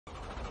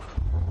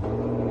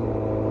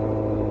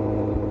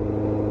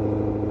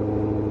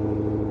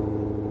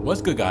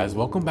What's good, guys?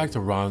 Welcome back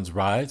to Ron's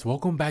Rides.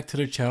 Welcome back to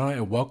the channel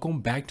and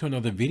welcome back to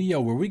another video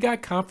where we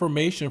got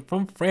confirmation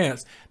from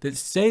France that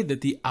say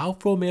that the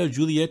Alfa Romeo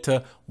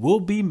Giulietta will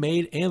be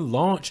made and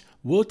launch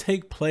will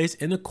take place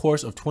in the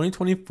course of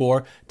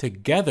 2024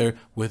 together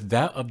with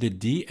that of the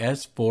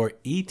DS4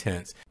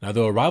 E-Tense. Now,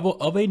 the arrival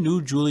of a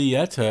new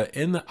Giulietta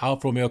in the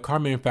Alfa Romeo car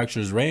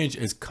manufacturer's range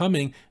is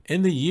coming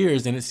in the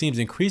years, and it seems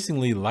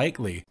increasingly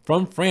likely.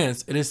 From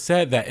France, it is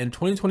said that in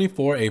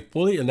 2024 a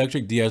fully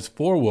electric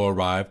DS4 will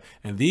arrive,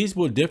 and these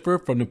will differ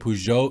from the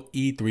Peugeot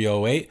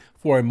E308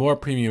 for a more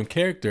premium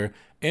character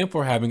and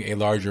for having a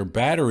larger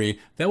battery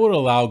that would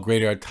allow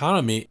greater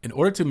autonomy in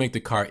order to make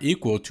the car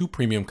equal to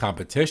premium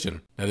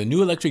competition. Now, the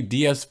new electric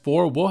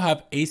DS4 will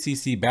have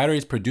ACC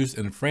batteries produced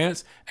in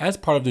France as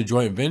part of the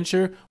joint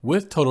venture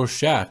with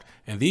Total-Saft,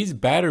 and these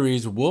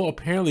batteries will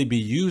apparently be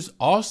used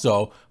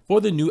also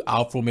for the new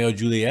Alfa Romeo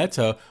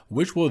Giulietta,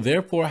 which will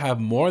therefore have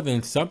more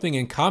than something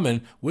in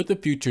common with the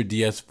future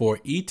DS4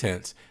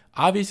 E-Tense.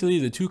 Obviously,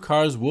 the two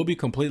cars will be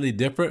completely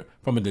different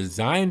from a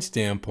design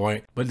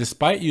standpoint, but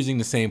despite using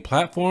the same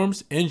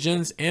platforms,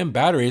 engines, and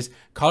batteries,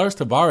 Carlos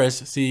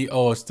Tavares, CEO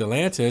of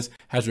Stellantis,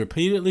 has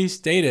repeatedly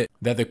stated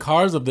that the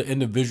cars of the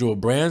individual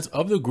brands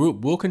of the group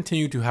will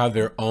continue to have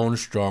their own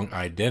strong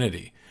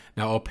identity.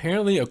 Now,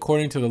 apparently,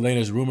 according to the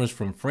latest rumors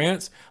from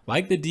France,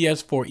 like the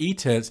DS4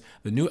 E-Tense,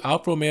 the new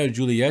Alfa Romeo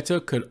Giulietta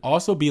could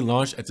also be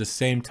launched at the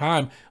same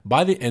time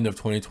by the end of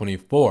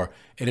 2024.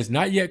 It is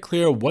not yet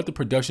clear what the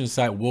production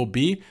site will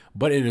be,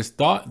 but it is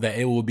thought that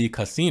it will be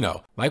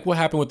Casino, like what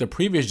happened with the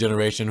previous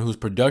generation whose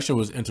production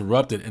was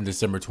interrupted in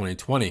December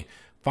 2020.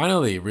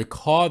 Finally,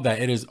 recall that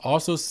it is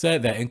also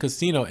said that in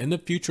Casino, in the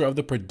future of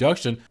the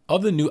production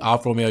of the new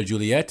Alfa Romeo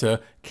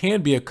Giulietta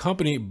can be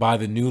accompanied by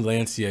the new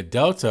Lancia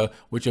Delta,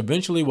 which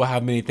eventually will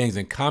have many things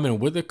in common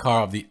with the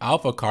car of the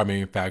Alfa car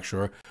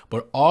manufacturer,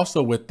 but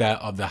also with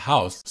that of the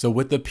house. So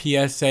with the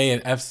PSA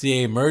and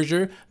FCA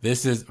merger,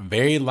 this is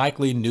very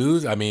likely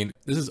news. I mean,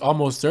 this is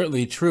almost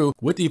certainly true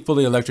with the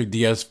fully electric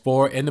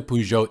DS4 and the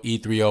Peugeot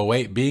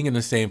E308 being in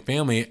the same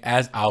family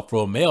as Alfa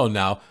Romeo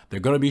now. They're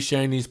going to be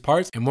sharing these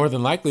parts, and more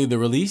than likely the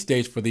release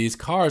dates for these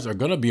cars are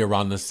going to be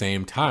around the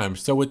same time.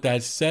 So with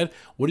that said,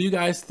 what do you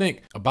guys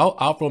think about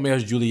Alfa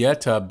Romeo's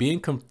Giulietta being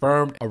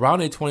confirmed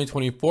around a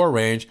 2024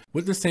 range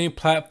with the same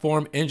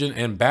platform, engine,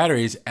 and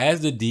batteries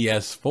as the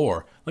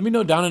DS4? Let me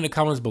know down in the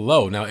comments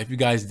below. Now, if you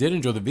guys did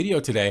enjoy the video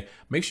today,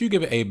 make sure you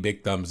give it a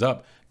big thumbs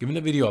up. Giving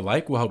the video a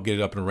like will help get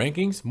it up in the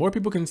rankings. More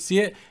people can see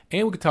it,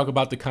 and we can talk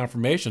about the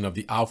confirmation of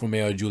the Alfa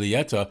Romeo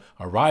Giulietta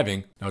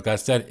arriving. Now, with that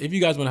said, if you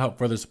guys want to help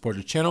further support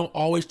the channel,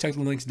 always check the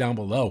links down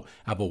below.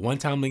 I have a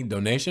one-time link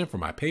donation for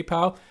my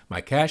PayPal,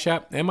 my Cash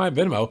App, and my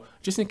Venmo,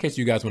 just in case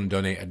you guys want to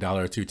donate $1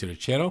 or $2 to the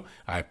channel.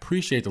 I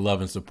appreciate the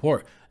love and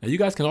support. Now, you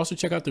guys can also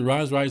check out the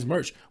Ron's Rides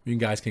merch, where you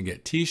guys can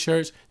get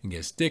t-shirts, you can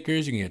get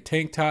stickers, you can get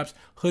tank tops,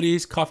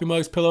 hoodies, coffee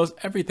mugs, pillows,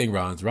 everything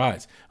Ron's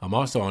Rides. I'm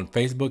also on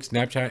Facebook,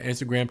 Snapchat,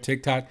 Instagram,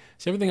 TikTok.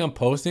 So everything I'm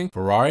posting,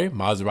 Ferrari,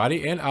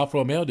 Maserati, and Alfa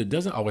Romeo, that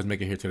doesn't always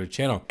make it here to the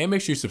channel. And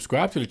make sure you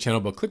subscribe to the channel,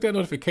 but click that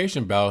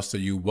notification bell so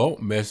you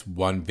won't miss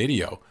one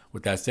video.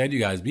 With that said, you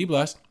guys be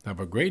blessed, have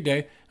a great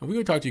day, and we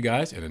will talk to you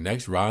guys in the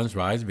next Ron's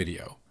Rides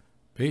video.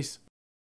 Peace.